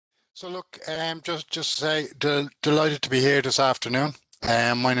So look, just to say, delighted to be here this afternoon.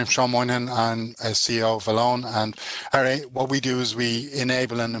 My name's Sean Moynihan. I'm a CEO of Alone, and what we do is we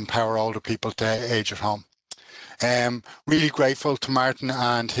enable and empower older people to age at home. Really grateful to Martin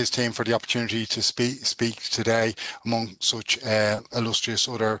and his team for the opportunity to speak today among such illustrious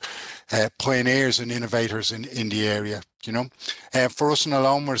other pioneers and innovators in the area. You know, for us in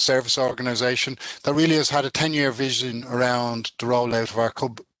Alone, we're a service organisation that really has had a 10-year vision around the rollout of our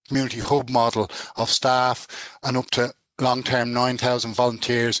community hub model of staff and up to long-term 9,000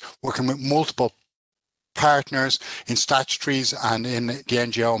 volunteers working with multiple partners in statutories and in the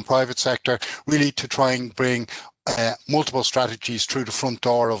NGO and private sector, really to try and bring multiple strategies through the front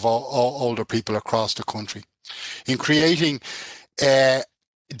door of all older people across the country. In creating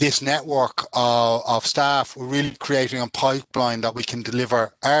this network of staff, we're really creating a pipeline that we can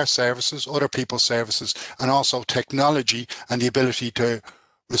deliver our services, other people's services, and also technology and the ability to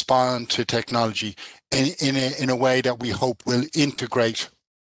respond to technology in a way that we hope will integrate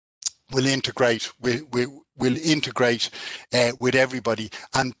with everybody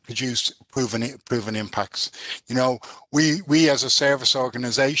and produce proven impacts. You know, we as a service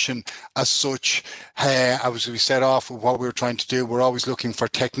organisation, as such, as we set off with what we were trying to do, we're always looking for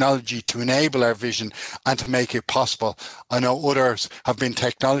technology to enable our vision and to make it possible. I know others have been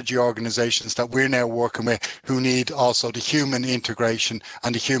technology organisations that we're now working with who need also the human integration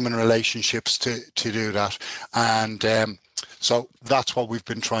and the human relationships to do that. And so that's what we've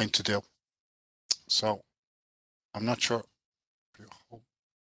been trying to do. So I'm not sure.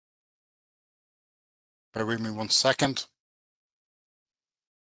 Bear with me 1 second.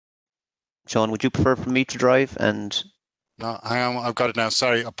 Sean, would you prefer for me to drive? And no, I've got it now.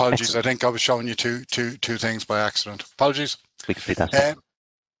 Sorry, apologies. Excellent. I think I was showing you two things by accident. Apologies. We can do that.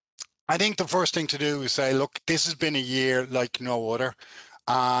 I think the first thing to do is say, look, this has been a year like no other.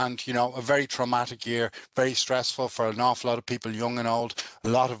 And, you know, a very traumatic year, very stressful for an awful lot of people, young and old, a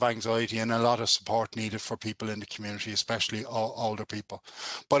lot of anxiety and a lot of support needed for people in the community, especially older people.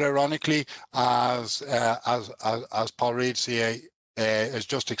 But ironically, as Paul Reid, CA, has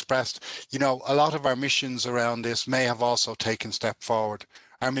just expressed, you know, a lot of our missions around this may have also taken a step forward.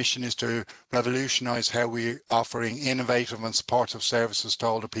 Our mission is to revolutionise how we're offering innovative and supportive services to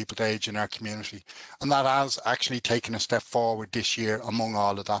older people to age in our community. And that has actually taken a step forward this year among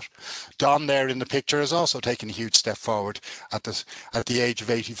all of that. Don there in the picture has also taken a huge step forward at the age of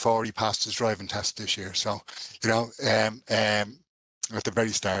 84. He passed his driving test this year. So, you know, at the very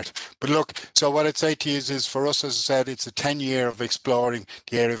start. But look, so what I'd say to you is for us, as I said, it's a 10-year of exploring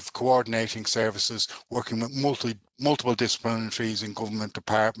the area of coordinating services, working with multiple disciplinaries in government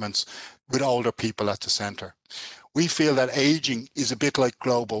departments with older people at the centre. We feel that ageing is a bit like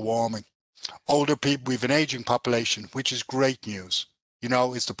global warming. Older people, we've an ageing population, which is great news. You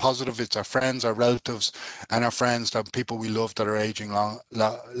know, it's the positive, it's our friends, our relatives, and our friends, that people we love that are aging are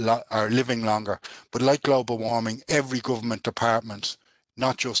living longer. But like global warming, every government department,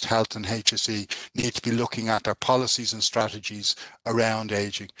 not just health and HSE, need to be looking at their policies and strategies around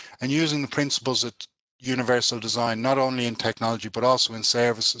ageing and using the principles of universal design, not only in technology but also in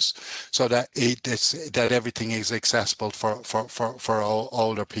services, so that that everything is accessible for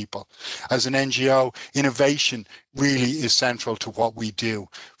older people. As an NGO, innovation really is central to what we do,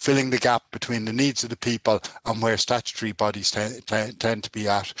 filling the gap between the needs of the people and where statutory bodies tend to be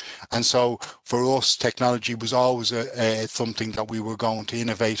at. And so for us, technology was always something that we were going to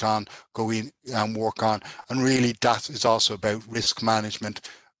innovate on, go in and work on. And really that is also about risk management.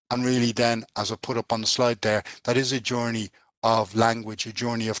 And really then, as I put up on the slide there, that is a journey of language, a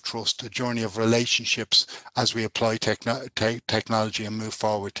journey of trust, a journey of relationships as we apply technology and move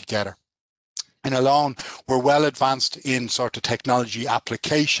forward together. And Alone, we're well advanced in sort of technology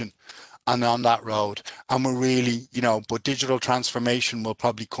application and on that road. And we're really, you know, but digital transformation will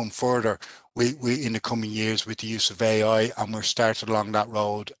probably come further we in the coming years with the use of AI, and we're started along that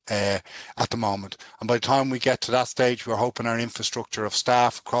road at the moment. And by the time we get to that stage, we're hoping our infrastructure of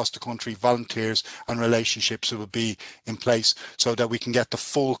staff across the country, volunteers and relationships will be in place so that we can get the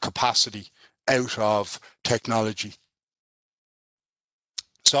full capacity out of technology.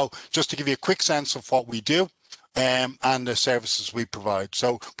 So just to give you a quick sense of what we do, and the services we provide.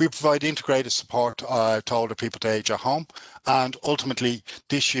 So we provide integrated support to older people to age at home, and ultimately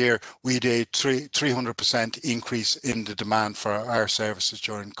this year we did 300% increase in the demand for our services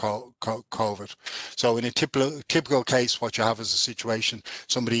during COVID. So in a typical case, what you have is a situation,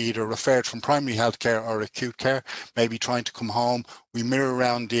 somebody either referred from primary health care or acute care, maybe trying to come home We mirror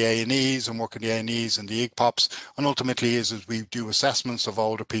around the A&Es and work in the A&Es and the IGPOPs, and ultimately is we do assessments of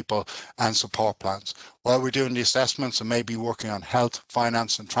older people and support plans. While we're doing the assessments and maybe working on health,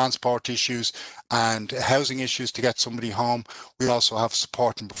 finance and transport issues and housing issues to get somebody home, we also have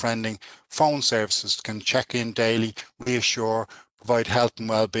support and befriending phone services that can check in daily, reassure, provide health and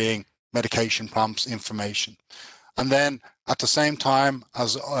well-being, medication prompts, information. And then at the same time,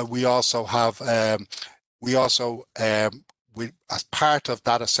 as we also have, as part of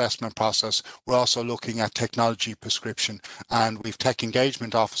that assessment process, we're also looking at technology prescription, and we've tech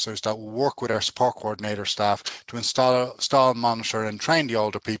engagement officers that will work with our support coordinator staff to install, monitor and train the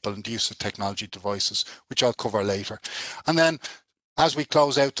older people in the use of technology devices, which I'll cover later. And then as we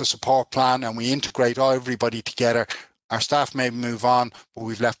close out the support plan and we integrate everybody together, our staff may move on, but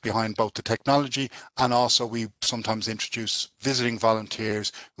we've left behind both the technology, and also we sometimes introduce visiting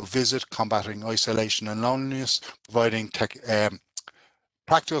volunteers who visit, combating isolation and loneliness, providing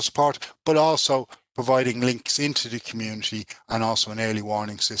practical support, but also providing links into the community and also an early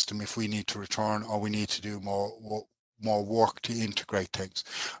warning system if we need to return or we need to do more work to integrate things.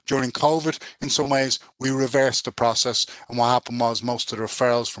 During COVID, in some ways, we reversed the process, and what happened was most of the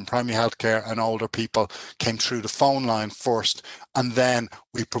referrals from primary healthcare and older people came through the phone line first, and then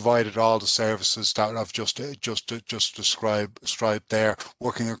we provided all the services that I've just described there,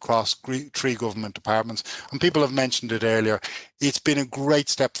 working across 3 government departments. And people have mentioned it earlier. It's been a great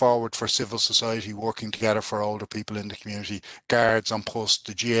step forward for civil society working together for older people in the community, guards on post,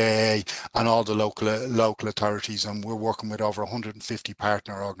 the GAA, and all the local authorities, and we're working with over 150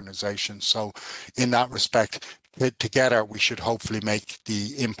 partner organisations. So in that respect, together we should hopefully make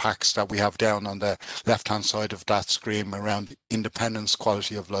the impacts that we have down on the left-hand side of that screen around independence,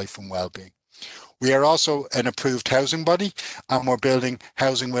 quality of life and well-being. We are also an approved housing body, and we're building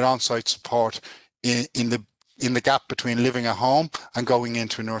housing with on-site support in the gap between living at home and going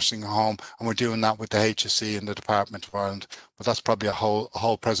into a nursing home, and we're doing that with the HSE and the Department of Ireland. But that's probably a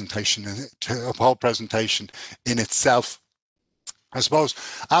whole presentation in itself. I suppose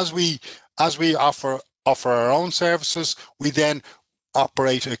as we offer our own services, we then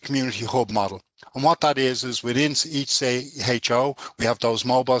operate a community hub model. And what that is within each HO, we have those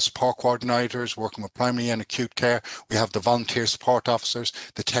mobile support coordinators working with primary and acute care. We have the volunteer support officers,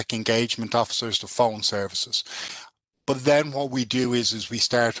 the tech engagement officers, the phone services. But then what we do is we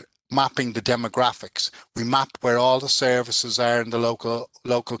start mapping the demographics. We map where all the services are in the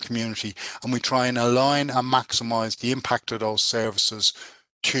local community, and we try and align and maximize the impact of those services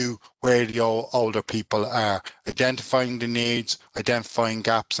to where the older people are, identifying the needs, identifying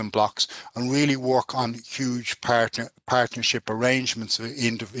gaps and blocks, and really work on huge partnership arrangements with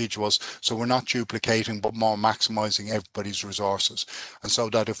individuals, so we're not duplicating but more maximizing everybody's resources. And so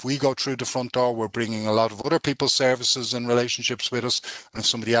that if we go through the front door, we're bringing a lot of other people's services and relationships with us, and if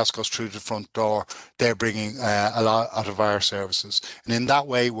somebody else goes through the front door, they're bringing a lot out of our services. And in that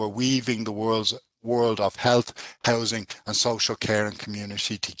way, we're weaving the world of health, housing and social care and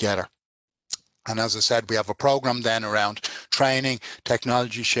community together. And as I said, we have a program then around training,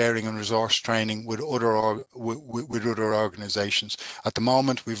 technology sharing and resource training with other organizations. At the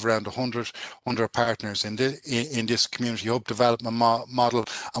moment, we've around 100 partners in this community hub development model,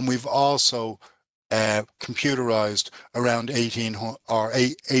 and we've also computerized around 18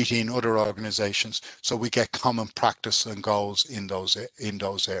 other organizations, so we get common practice and goals in those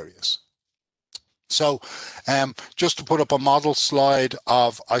areas. So just to put up a model slide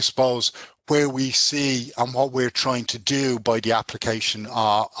of, I suppose, where we see and what we're trying to do by the application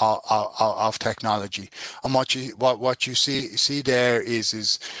of technology. And what you see there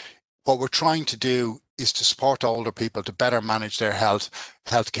is what we're trying to do is to support older people to better manage their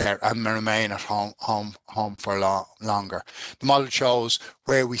healthcare and remain at home for longer. The model shows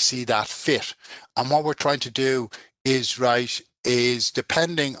where we see that fit. And what we're trying to do is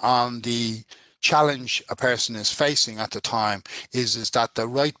depending on the challenge a person is facing at the time, is that the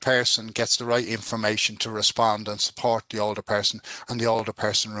right person gets the right information to respond and support the older person, and the older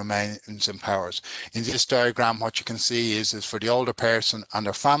person remains empowered. In this diagram, what you can see is for the older person and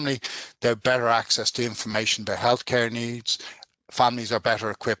their family, they have better access to information, their healthcare needs. Families are better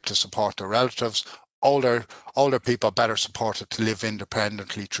equipped to support their relatives. Older people are better supported to live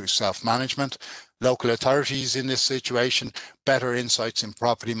independently through self-management. Local authorities in this situation, better insights in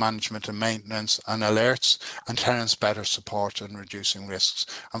property management and maintenance and alerts, and tenants better support in reducing risks.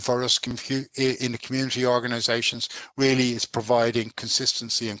 And for us in the community organisations, really is providing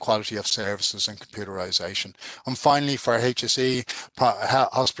consistency and quality of services and computerisation. And finally, for HSE,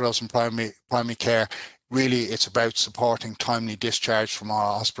 hospitals and primary care, really it's about supporting timely discharge from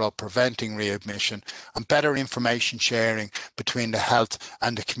our hospital, preventing readmission, and better information sharing between the health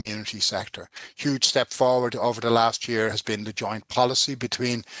and the community sector. Huge step forward over the last year has been the joint policy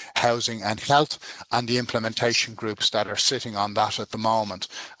between housing and health, and the implementation groups that are sitting on that at the moment.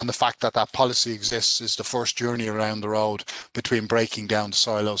 And the fact that that policy exists is the first journey around the road between breaking down the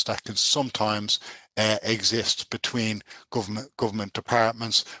silos that can sometimes exist between government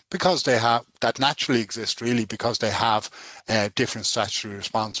departments, because they have that naturally exist really because they have different statutory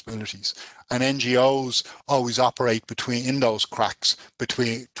responsibilities, and NGOs always operate in those cracks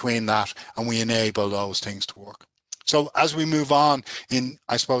between that, and we enable those things to work. So as we move on in,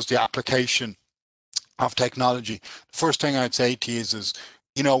 I suppose, the application of technology, the first thing I'd say to you is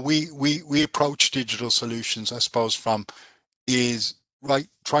you know, we approach digital solutions, I suppose, from is right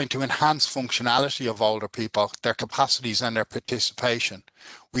trying to enhance functionality of older people, their capacities and their participation.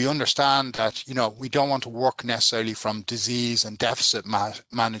 We understand that, you know, we don't want to work necessarily from disease and deficit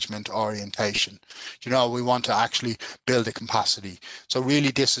management orientation. You know, we want to actually build a capacity. So really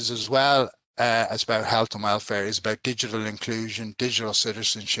this is as well as about health and welfare, is about digital inclusion, digital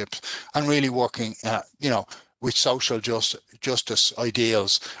citizenship, and really working, you know, with social justice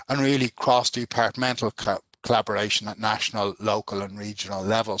ideals, and really cross-departmental collaboration at national, local and regional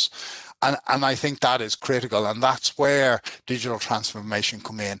levels. And I think that is critical, and that's where digital transformation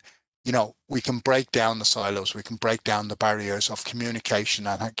come in. You know, we can break down the silos, we can break down the barriers of communication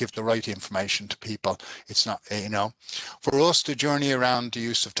and give the right information to people. It's not, you know, for us, the journey around the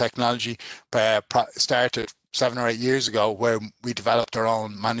use of technology started 7 or 8 years ago, where we developed our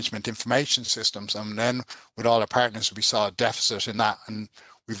own management information systems, and then with all our partners we saw a deficit in that, and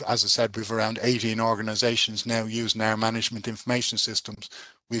we've, as I said, we've around 18 organizations now using our management information systems.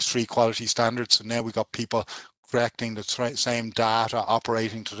 We have 3 quality standards, and now we've got people correcting the same data,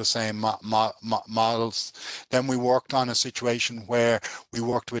 operating to the same models. Then we worked on a situation where we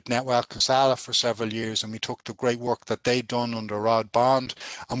worked with Network Casala for several years, and we took the great work that they'd done under Rod Bond,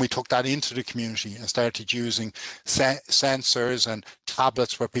 and we took that into the community and started using sensors and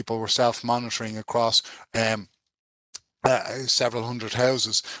tablets where people were self-monitoring across several hundred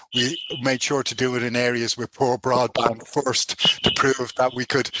houses. We made sure to do it in areas with poor broadband first to prove that we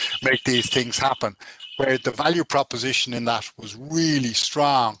could make these things happen, where the value proposition in that was really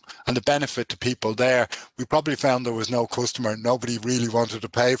strong, and the benefit to people there. We probably found there was no customer, nobody really wanted to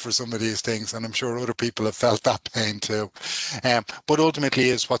pay for some of these things, and I'm sure other people have felt that pain too. But ultimately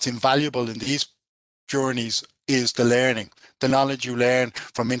is what's invaluable in these journeys is the learning, the knowledge you learn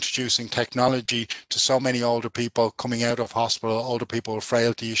from introducing technology to so many older people coming out of hospital, older people with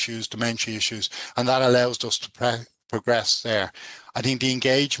frailty issues, dementia issues, and that allows us to progress there. I think the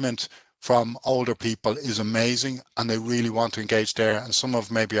engagement from older people is amazing, and they really want to engage there, and some of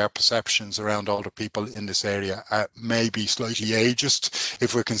maybe our perceptions around older people in this area may be slightly ageist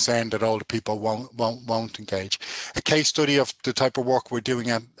if we're concerned that older people won't engage. A case study of the type of work we're doing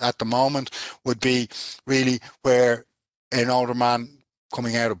at the moment would be really where an older man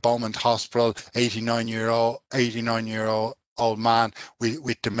coming out of Beaumont Hospital, 89-year-old man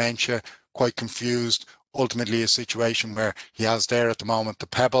with dementia, quite confused. Ultimately a situation where he has there at the moment the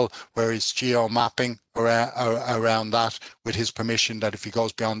Pebble, where he's geo mapping around that with his permission, that if he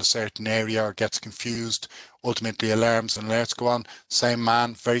goes beyond a certain area or gets confused, ultimately alarms and alerts go on. Same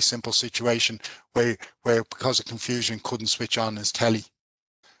man, very simple situation where because of confusion couldn't switch on his telly.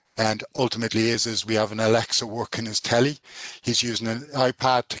 And ultimately is we have an Alexa working his telly. He's using an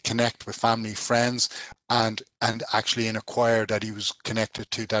iPad to connect with family, friends, and actually in a choir that he was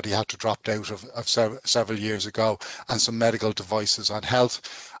connected to that he had to drop out of several years ago, and some medical devices on health.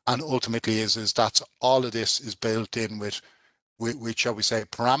 And ultimately is that's all of this is built in with shall we say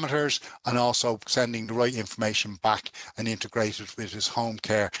parameters, and also sending the right information back and integrated with his home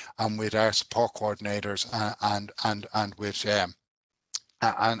care and with our support coordinators and with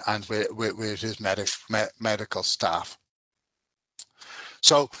his medical staff.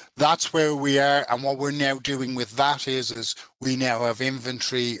 So that's where we are, and what we're now doing with that is we now have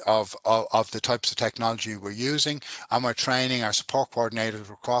inventory of the types of technology we're using, and we're training our support coordinators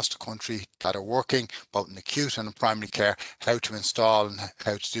across the country that are working both in acute and in primary care how to install and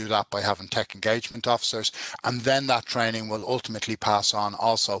how to do that by having tech engagement officers. And then that training will ultimately pass on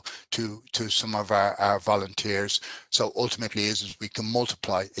also to some of our volunteers. So ultimately is we can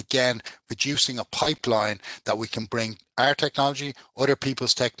multiply, again, reducing a pipeline that we can bring our technology, other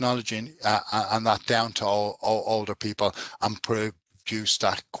people's technology, and that down to older people, and produce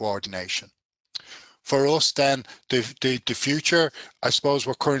that coordination. For us then, the future, I suppose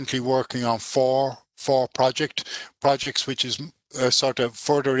we're currently working on four projects, which is sort of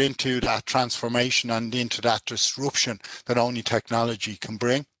further into that transformation and into that disruption that only technology can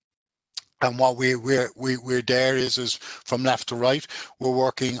bring. And what we're there is from left to right, we're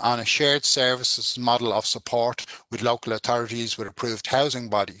working on a shared services model of support with local authorities, with approved housing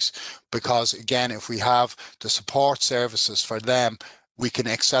bodies. Because again, if we have the support services for them, we can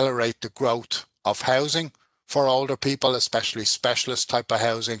accelerate the growth of housing for older people, especially specialist type of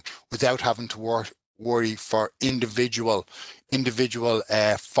housing, without having to worry for individual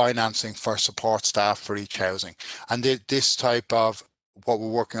financing for support staff for each housing. And this type of what we're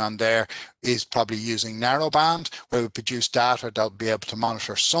working on there is probably using narrowband, where we produce data that will be able to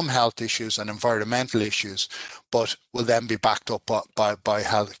monitor some health issues and environmental issues, but will then be backed up by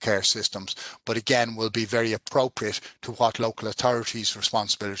healthcare systems. But again, will be very appropriate to what local authorities'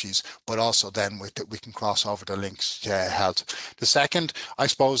 responsibilities, but also then we can cross over the links to health. The second, I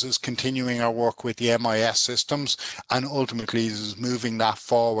suppose, is continuing our work with the MIS systems, and ultimately is moving that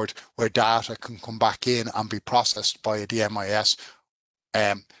forward where data can come back in and be processed by the MIS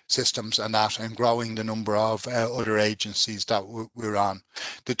systems and growing the number of other agencies that we're on.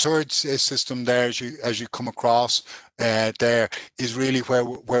 The third system there, as you come across there, is really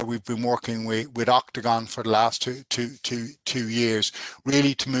where we've been working with Octagon for the last two years,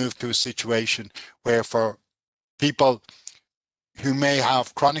 really to move to a situation where for people who may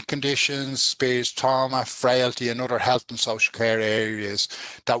have chronic conditions, experience trauma, frailty, and other health and social care areas,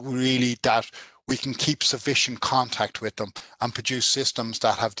 that we can keep sufficient contact with them and produce systems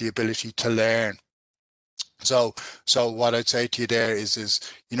that have the ability to learn. So what I'd say to you there is,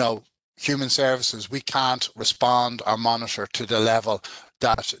 you know, human services, we can't respond or monitor to the level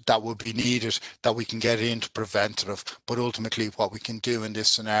that would be needed, that we can get into preventative. But ultimately what we can do in this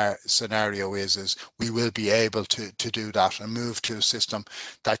scenario is we will be able to do that and move to a system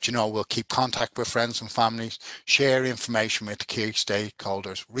that, you know, will keep contact with friends and families, share information with key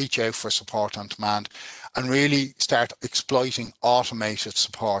stakeholders, reach out for support on demand, and really start exploiting automated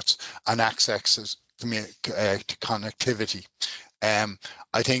supports and accesses to connectivity.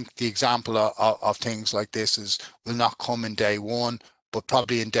 I think the example of things like this will not come in day one, but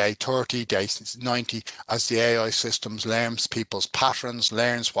probably in day 30, day 90, as the AI systems learns people's patterns,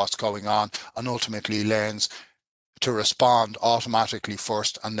 learns what's going on, and ultimately learns to respond automatically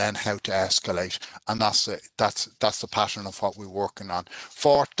first, and then how to escalate. And that's the pattern of what we're working on.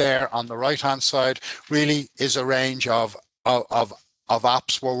 Fourth, there on the right hand side, really is a range of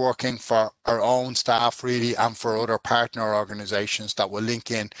apps we're working for our own staff, really, and for other partner organizations that will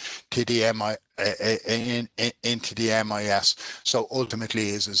link in to the into the MIS. So ultimately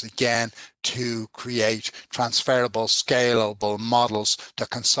is again to create transferable, scalable models to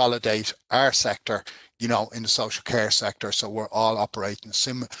consolidate our sector, you know, in the social care sector, so we're all operating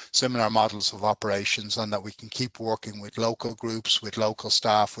similar models of operations, and that we can keep working with local groups, with local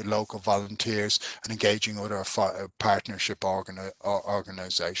staff, with local volunteers, and engaging other partnership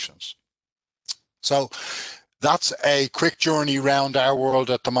organizations. So that's a quick journey around our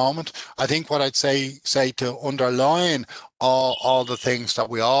world at the moment. I think what I'd say to underline all the things that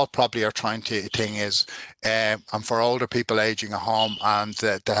we all probably are trying to think is, and for older people aging at home, and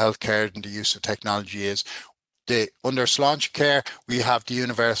the healthcare and the use of technology is, under Sláinte Care, we have the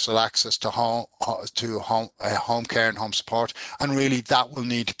universal access to home care and home support, and really that will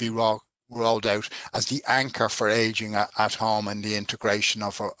need to be rolled out as the anchor for aging at home and the integration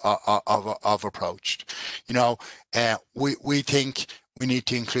of approach. You know, we think we need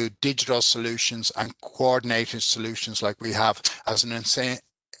to include digital solutions and coordinated solutions like we have as an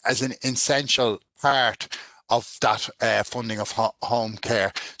essential part of that funding of home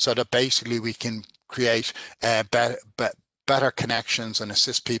care, so that basically we can create better connections and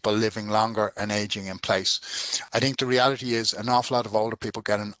assist people living longer and aging in place. I think the reality is an awful lot of older people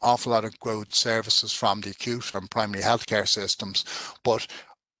get an awful lot of good services from the acute and primary healthcare systems, but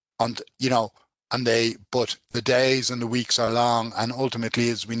but the days and the weeks are long, and ultimately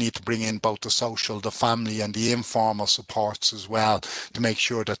is we need to bring in both the social, the family, and the informal supports as well, to make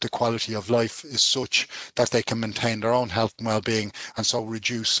sure that the quality of life is such that they can maintain their own health and well-being, and so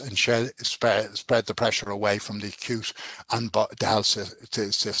reduce and spread the pressure away from the acute and the health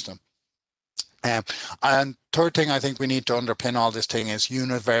system. And third thing I think we need to underpin all this thing is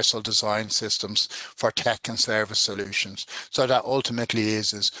universal design systems for tech and service solutions, so that ultimately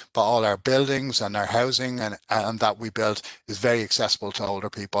is for all our buildings and our housing and that we build is very accessible to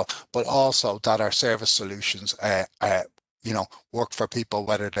older people, but also that our service solutions work for people,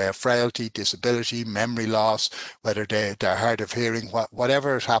 whether they have frailty, disability, memory loss, whether they're hard of hearing,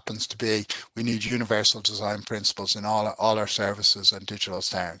 whatever it happens to be. We need universal design principles in all our services and digital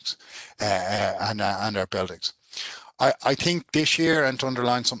stacks and our buildings. I think this year, and to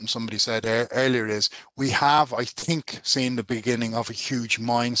underline something somebody said earlier, is we have, I think, seen the beginning of a huge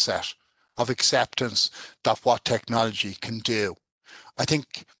mindset of acceptance that what technology can do. I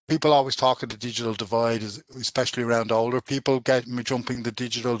think people always talk of the digital divide, especially around older people jumping the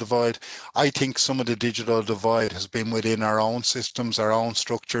digital divide. I think some of the digital divide has been within our own systems, our own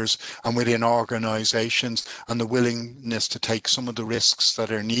structures, and within organizations, and the willingness to take some of the risks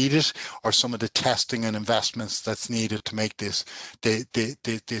that are needed, or some of the testing and investments that's needed to make this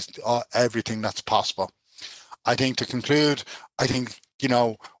everything that's possible. I think to conclude, I think,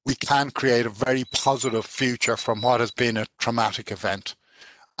 we can create a very positive future from what has been a traumatic event.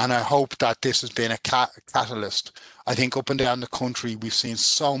 And I hope that this has been a catalyst. I think up and down the country, we've seen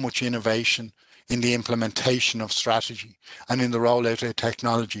so much innovation in the implementation of strategy and in the rollout of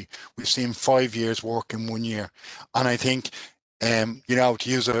technology. We've seen 5 years work in 1 year. And I think, to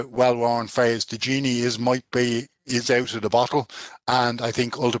use a well-worn phrase, the genie is out of the bottle. And I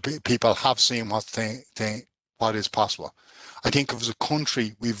think older people have seen what is possible. I think as a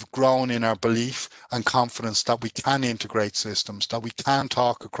country, we've grown in our belief and confidence that we can integrate systems, that we can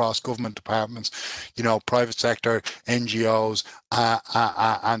talk across government departments, private sector, NGOs,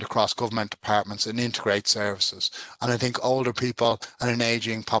 and across government departments, and integrate services. And I think older people and an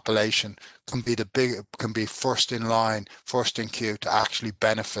aging population can be first in line, first in queue to actually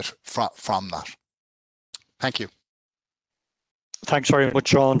benefit from that. Thank you. Thanks very much,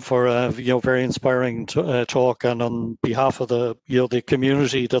 Sean, for very inspiring talk, and on behalf of the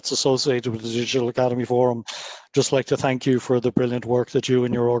community that's associated with the Digital Academy Forum, just like to thank you for the brilliant work that you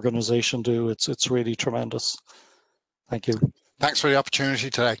and your organisation do. It's really tremendous. Thank you. Thanks for the opportunity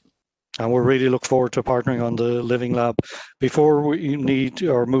today. And we really look forward to partnering on the Living Lab. Before we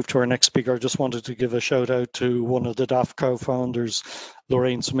move to our next speaker, I just wanted to give a shout out to one of the DAF co-founders,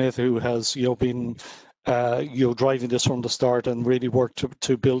 Lorraine Smith, who has been driving this from the start and really worked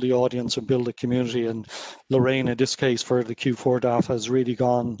to build the audience and build the community. And Lorraine, in this case for the Q4 DAF, has really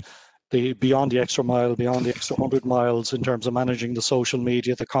gone beyond the extra mile, beyond the extra 100 miles in terms of managing the social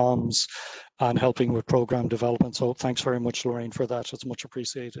media, the comms, and helping with program development. So thanks very much, Lorraine, for that. It's much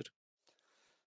appreciated.